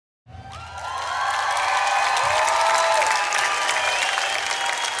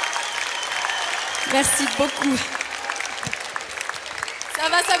Merci beaucoup. Ça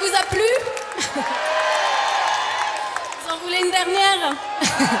va, ça vous a plu? Vous en voulez une dernière?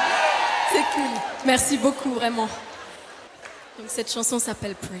 C'est cool. Merci beaucoup, vraiment. Donc cette chanson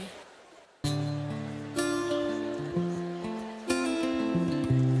s'appelle Pray.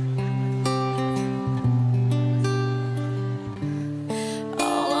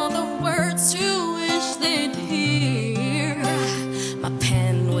 All of the words you wish they'd hear, my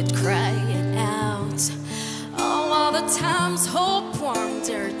pen would cry it out. All of the times hope warmed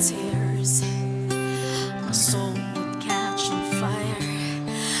their tears, my soul would catch on fire.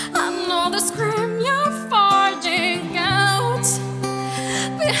 I know the scream you're forging out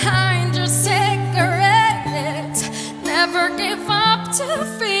behind your cigarette. Never give up to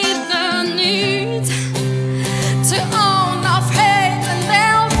feed the need, to own our faith, and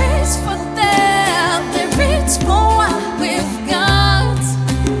they'll reach for that. They reach for what we've got.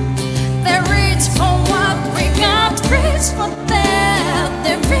 They reach for what we got. Reach for that.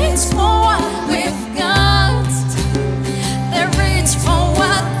 They reach for what we've got. They reach for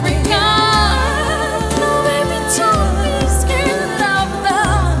what we got. No, baby, don't be scared of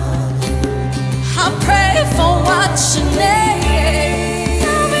them. I pray for what you need.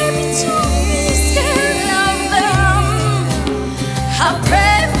 No, baby, don't be scared of them. I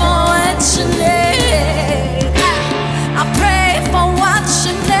pray for what you need. I pray for what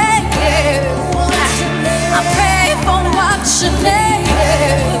you need. I pray for what you need.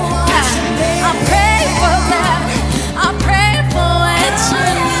 I pray for that. I pray for what you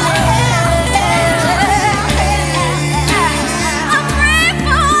need. I pray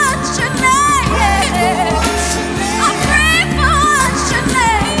for what you need. I pray for what you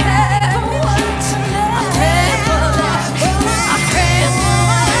need. I pray for that. I pray for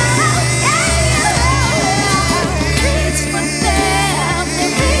reach for them. They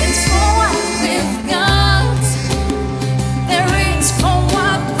reach for what we've got. They reach for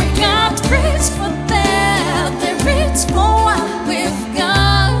what we got. Reach for them. They reach for what we've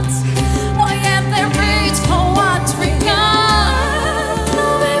got. Oh yeah, they reach for what we got. No,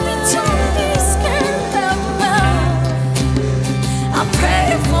 baby, don't be scared of them. I pray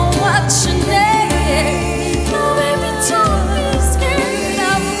for what you need. No, baby, don't be scared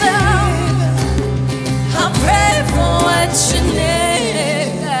of them. I pray for what you need.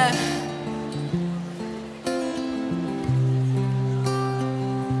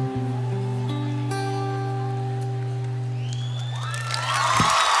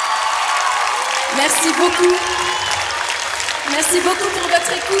 Merci beaucoup. Merci beaucoup pour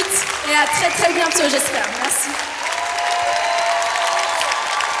votre écoute et à très très bientôt, j'espère. Merci.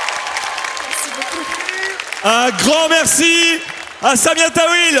 Merci beaucoup. Un grand merci à Samia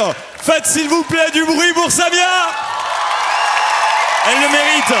Tawil. Faites s'il vous plaît du bruit pour Samia. Elle le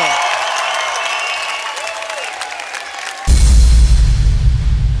mérite.